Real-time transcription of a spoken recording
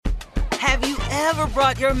Have you ever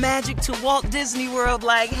brought your magic to Walt Disney World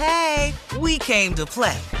like, hey, we came to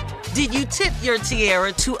play? Did you tip your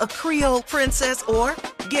tiara to a Creole princess or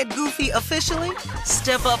get goofy officially?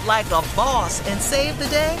 Step up like a boss and save the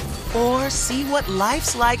day? Or see what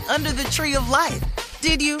life's like under the tree of life?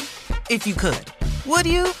 Did you? If you could. Would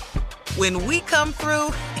you? When we come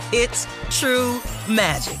through, it's true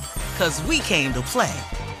magic. 'Cause we came to play.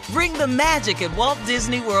 Bring the magic at Walt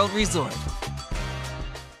Disney World Resort.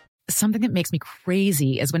 Something that makes me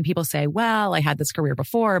crazy is when people say, well, I had this career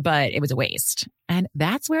before, but it was a waste. And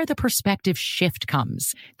that's where the perspective shift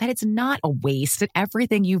comes, that it's not a waste, that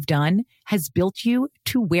everything you've done has built you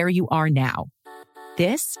to where you are now.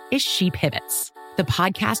 This is She Pivots, the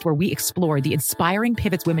podcast where we explore the inspiring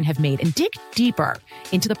pivots women have made and dig deeper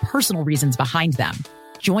into the personal reasons behind them.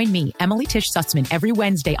 Join me, Emily Tish Sussman, every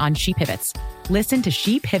Wednesday on She Pivots. Listen to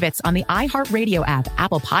She Pivots on the iHeartRadio app,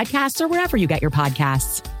 Apple Podcasts, or wherever you get your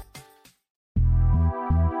podcasts.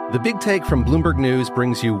 The Big Take from Bloomberg News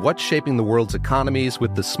brings you what's shaping the world's economies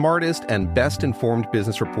with the smartest and best-informed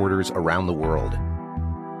business reporters around the world.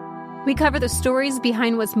 We cover the stories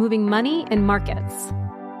behind what's moving money and markets,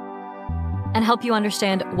 and help you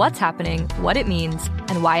understand what's happening, what it means,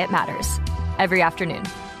 and why it matters every afternoon.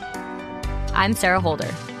 I'm Sarah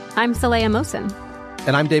Holder. I'm Saleha Mohsin.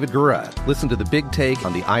 And I'm David Gura. Listen to The Big Take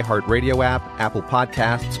on the iHeartRadio app, Apple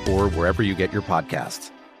Podcasts, or wherever you get your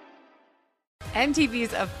podcasts.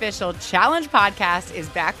 MTV's official Challenge podcast is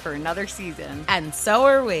back for another season. And so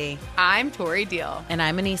are we. I'm Tori Deal. And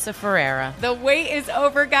I'm Anissa Ferreira. The wait is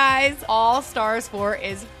over, guys. All Stars 4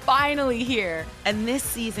 is finally here. And this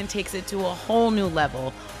season takes it to a whole new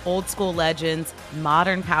level. Old school legends,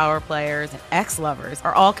 modern power players, and ex-lovers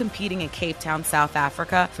are all competing in Cape Town, South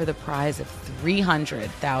Africa for the prize of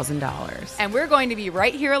 $300,000. And we're going to be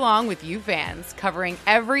right here along with you fans, covering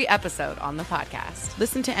every episode on the podcast.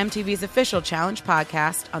 Listen to MTV's official Challenge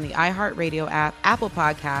podcast on the iHeartRadio app, Apple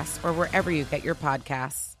Podcasts, or wherever you get your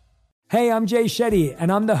podcasts. Hey, I'm Jay Shetty,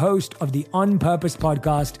 and I'm the host of the On Purpose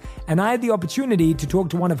podcast, and I had the opportunity to talk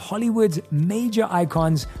to one of Hollywood's major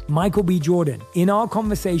icons, Michael B. Jordan. In our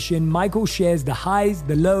conversation, Michael shares the highs,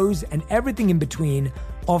 the lows, and everything in between,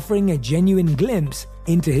 offering a genuine glimpse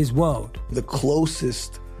into his world. The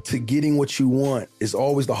closest to getting what you want is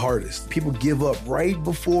always the hardest. People give up right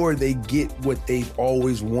before they get what they've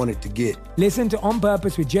always wanted to get. Listen to On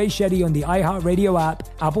Purpose with Jay Shetty on the iHeartRadio app,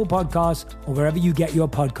 Apple Podcasts, or wherever you get your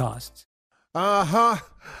podcasts. I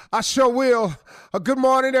sure will. Good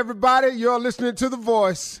morning, everybody. You're listening to The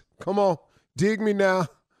Voice. Come on, dig me now.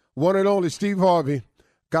 One and only Steve Harvey.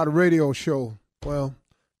 Got a radio show. Well,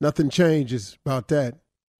 nothing changes about that.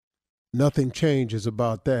 Nothing changes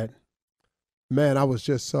about that. Man, I was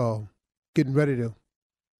just getting ready to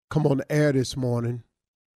come on the air this morning.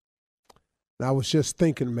 And I was just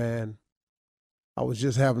thinking, man, I was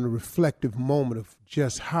just having a reflective moment of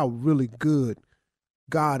just how really good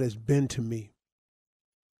God has been to me.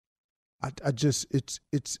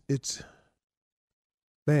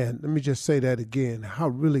 Man, let me just say that again, how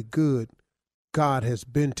really good God has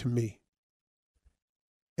been to me.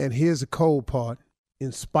 And here's the cold part,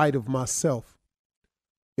 in spite of myself.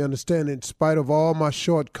 You understand, in spite of all my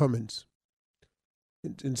shortcomings,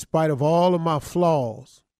 in spite of all of my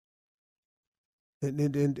flaws,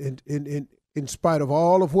 and in spite of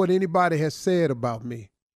all of what anybody has said about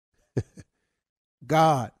me,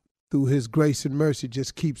 God, through his grace and mercy,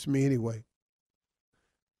 just keeps me anyway.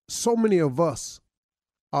 So many of us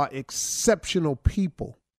are exceptional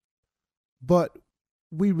people, but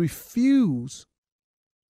we refuse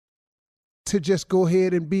to just go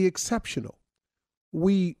ahead and be exceptional.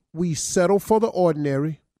 We settle for the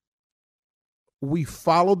ordinary. We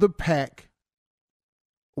follow the pack.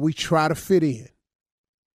 We try to fit in.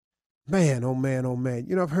 Man, oh man, oh man.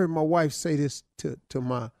 You know, I've heard my wife say this to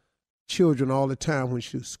my children all the time when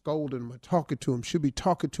she was scolding them or talking to them. She'll be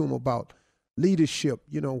talking to them about leadership.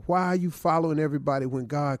 You know, why are you following everybody when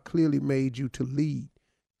God clearly made you to lead?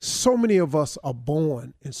 So many of us are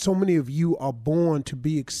born, and so many of you are born to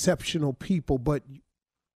be exceptional people, but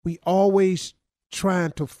we always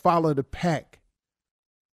trying to follow the pack.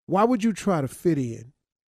 Why would you try to fit in?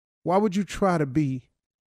 Why would you try to be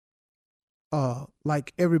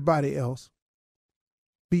like everybody else?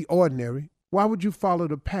 Be ordinary. Why would you follow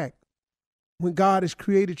the pack when God has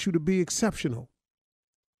created you to be exceptional?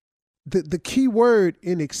 The key word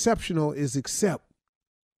in exceptional is accept.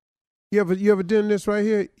 You ever done this right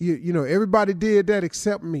here? You know, everybody did that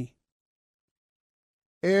except me.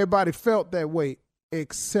 Everybody felt that way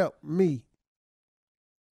except me.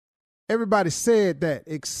 Everybody said that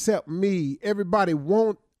except me. Everybody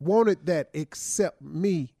wanted that except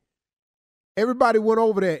me. Everybody went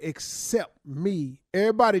over there except me.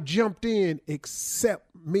 Everybody jumped in except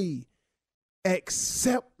me.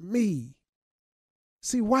 Except me.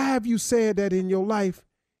 See, why have you said that in your life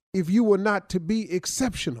if you were not to be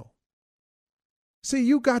exceptional? See,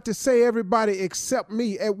 you got to say everybody except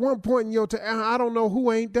me. At one point in your time, I don't know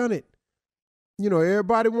who ain't done it.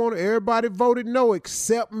 Everybody voted no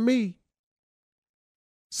except me.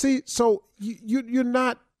 See, so you're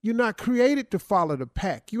not created to follow the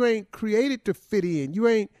pack. You ain't created to fit in. You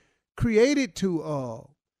ain't created to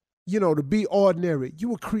to be ordinary. You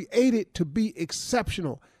were created to be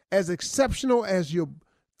exceptional as your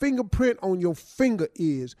fingerprint on your finger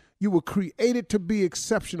is. You were created to be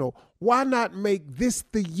exceptional. Why not make this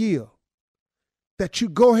the year that you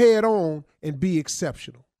go head on and be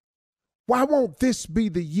exceptional? Why won't this be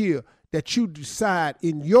the year that you decide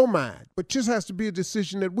in your mind? But just has to be a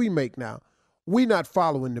decision that we make now. We not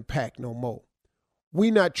following the pack no more. We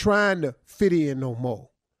not trying to fit in no more.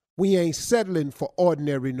 We ain't settling for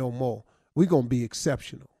ordinary no more. We gonna be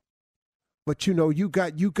exceptional. But you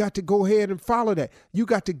got to go ahead and follow that. You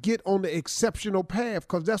got to get on the exceptional path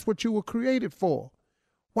because that's what you were created for.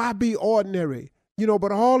 Why be ordinary?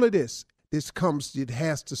 But all of this it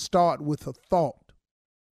has to start with a thought.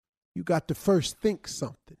 You got to first think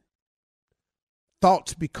something.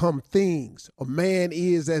 Thoughts become things. A man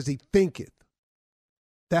is as he thinketh.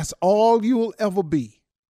 That's all you will ever be.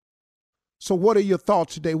 So what are your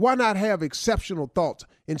thoughts today? Why not have exceptional thoughts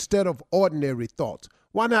instead of ordinary thoughts?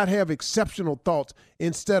 Why not have exceptional thoughts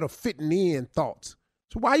instead of fitting in thoughts?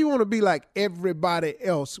 So why you want to be like everybody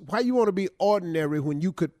else? Why you want to be ordinary when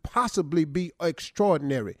you could possibly be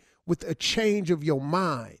extraordinary with a change of your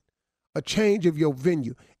mind, a change of your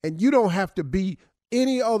venue? And you don't have to be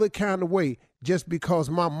any other kind of way just because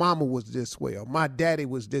my mama was this way or my daddy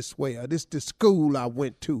was this way or this the school I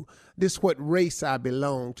went to, this what race I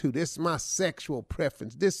belong to, this my sexual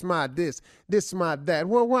preference, this my that.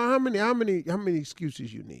 Well, how many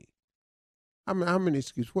excuses you need? How many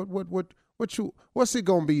excuses? What's it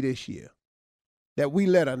gonna be this year that we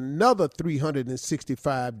let another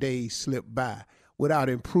 365 days slip by without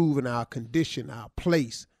improving our condition, our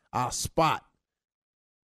place, our spot,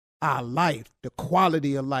 our life, the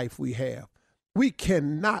quality of life we have? We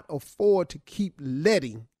cannot afford to keep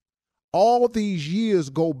letting all these years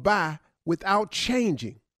go by without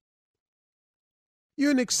changing.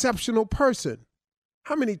 You're an exceptional person.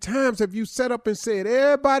 How many times have you sat up and said,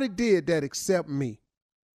 everybody did that except me?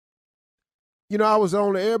 I was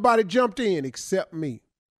everybody jumped in except me.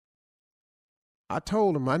 I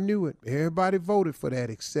told them, I knew it. Everybody voted for that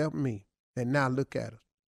except me. And now look at us.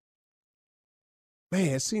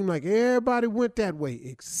 Man, it seemed like everybody went that way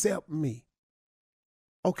except me.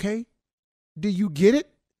 Okay, do you get it?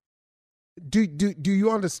 Do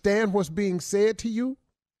you understand what's being said to you?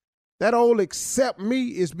 That old except me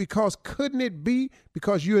is because couldn't it be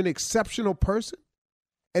because you're an exceptional person?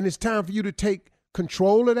 And it's time for you to take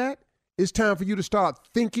control of that. It's time for you to start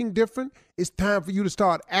thinking different. It's time for you to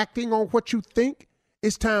start acting on what you think.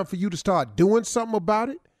 It's time for you to start doing something about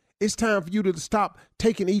it. It's time for you to stop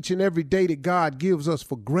taking each and every day that God gives us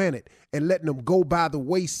for granted and letting them go by the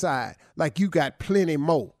wayside like you got plenty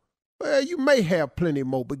more. Well, you may have plenty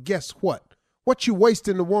more, but guess what? What you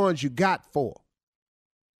wasting the ones you got for?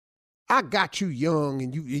 I got you young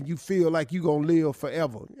and you feel like you gonna live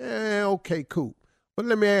forever. Okay, cool. But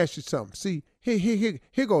let me ask you something. See,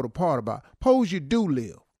 here go the part about suppose you do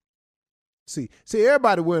live. See,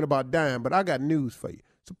 everybody worrying about dying, but I got news for you.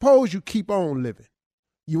 Suppose you keep on living.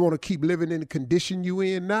 You want to keep living in the condition you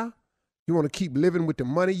in now? You want to keep living with the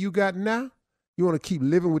money you got now? You want to keep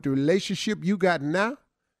living with the relationship you got now?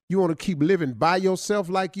 You want to keep living by yourself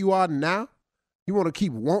like you are now? You want to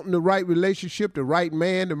keep wanting the right relationship, the right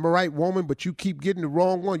man, the right woman, but you keep getting the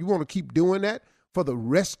wrong one? You want to keep doing that for the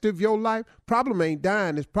rest of your life? Problem ain't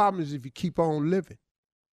dying. The problem is if you keep on living.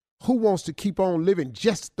 Who wants to keep on living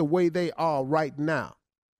just the way they are right now?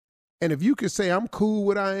 And if you can say, I'm cool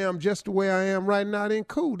with I am just the way I am right now, then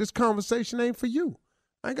cool. This conversation ain't for you.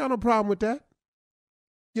 I ain't got no problem with that.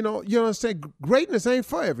 You know what I'm saying? Greatness ain't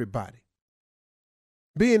for everybody.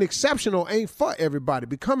 Being exceptional ain't for everybody.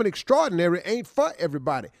 Becoming extraordinary ain't for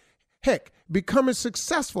everybody. Heck, becoming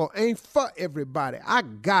successful ain't for everybody. I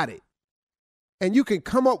got it. And you can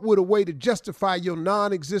come up with a way to justify your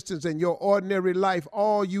non-existence and your ordinary life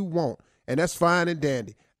all you want. And that's fine and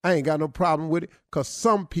dandy. I ain't got no problem with it because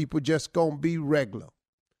some people just going to be regular.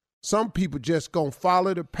 Some people just going to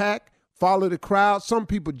follow the pack, follow the crowd. Some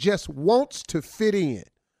people just wants to fit in.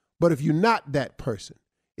 But if you're not that person,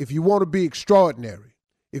 if you want to be extraordinary,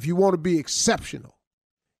 if you want to be exceptional,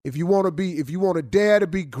 if you want to dare to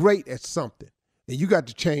be great at something, And you got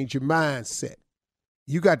to change your mindset.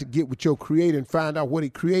 You got to get with your creator and find out what he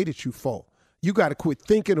created you for. You got to quit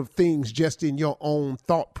thinking of things just in your own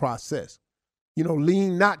thought process. You know,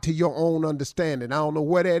 lean not to your own understanding. I don't know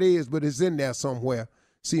where that is, but it's in there somewhere.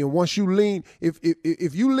 See, and once you lean,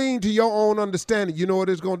 if you lean to your own understanding, you know what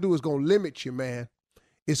it's going to do? It's going to limit you, man.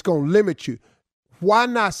 It's going to limit you. Why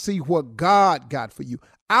not see what God got for you?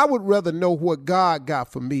 I would rather know what God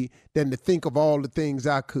got for me than to think of all the things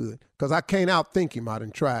I could, because I can't outthink him. I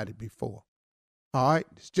done tried it before. All right?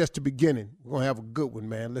 It's just the beginning. We're going to have a good one,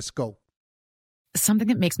 man. Let's go. Something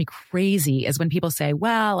that makes me crazy is when people say,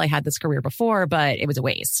 well, I had this career before, but it was a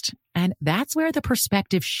waste. And that's where the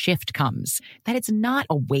perspective shift comes, that it's not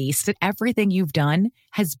a waste, that everything you've done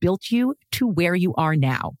has built you to where you are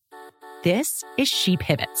now. This is She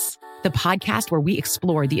Pivots, the podcast where we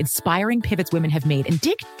explore the inspiring pivots women have made and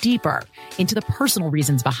dig deeper into the personal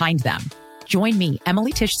reasons behind them. Join me,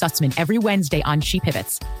 Emily Tish Sussman, every Wednesday on She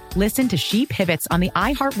Pivots. Listen to She Pivots on the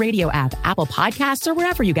iHeartRadio app, Apple Podcasts, or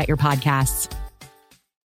wherever you get your podcasts.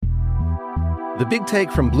 The Big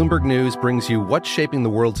Take from Bloomberg News brings you what's shaping the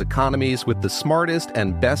world's economies with the smartest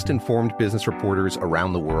and best-informed business reporters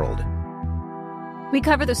around the world. We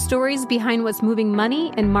cover the stories behind what's moving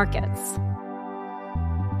money and markets,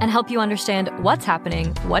 and help you understand what's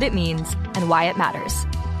happening, what it means, and why it matters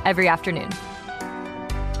every afternoon.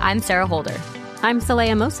 I'm Sarah Holder. I'm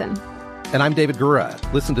Saleha Mohsin. And I'm David Gura.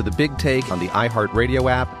 Listen to The Big Take on the iHeartRadio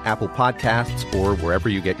app, Apple Podcasts, or wherever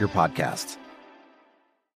you get your podcasts.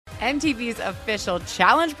 MTV's official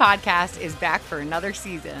Challenge podcast is back for another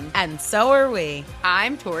season. And so are we.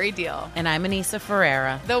 I'm Tori Deal. And I'm Anissa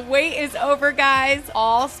Ferreira. The wait is over, guys.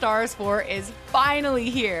 All Stars 4 is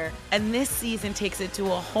finally here. And this season takes it to a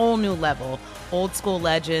whole new level. Old school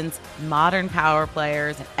legends, modern power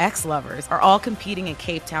players, and ex-lovers are all competing in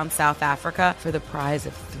Cape Town, South Africa for the prize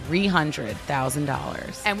of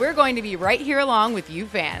 $300,000. And we're going to be right here along with you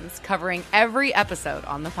fans, covering every episode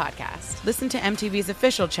on the podcast. Listen to MTV's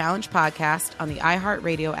official Challenge podcast on the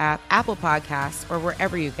iHeartRadio app, Apple Podcasts, or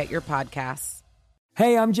wherever you get your podcasts.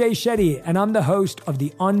 Hey, I'm Jay Shetty, and I'm the host of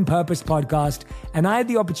the On Purpose podcast, and I had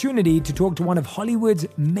the opportunity to talk to one of Hollywood's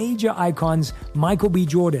major icons, Michael B.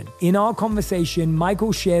 Jordan. In our conversation,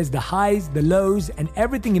 Michael shares the highs, the lows, and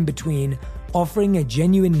everything in between, offering a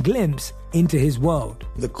genuine glimpse into his world.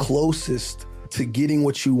 The closest to getting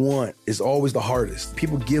what you want is always the hardest.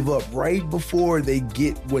 People give up right before they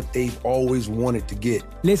get what they've always wanted to get.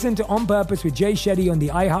 Listen to On Purpose with Jay Shetty on the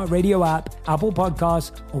iHeartRadio app, Apple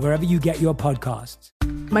Podcasts, or wherever you get your podcasts.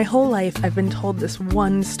 My whole life, I've been told this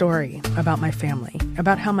one story about my family,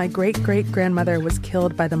 about how my great-great-grandmother was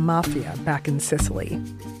killed by the mafia back in Sicily.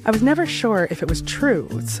 I was never sure if it was true,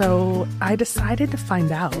 so I decided to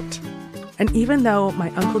find out. And even though my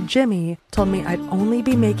Uncle Jimmy told me I'd only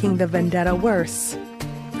be making the vendetta worse,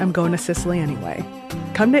 I'm going to Sicily anyway.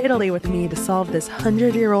 Come to Italy with me to solve this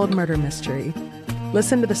 100-year-old murder mystery.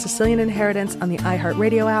 Listen to The Sicilian Inheritance on the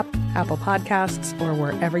iHeartRadio app, Apple Podcasts, or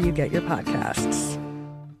wherever you get your podcasts.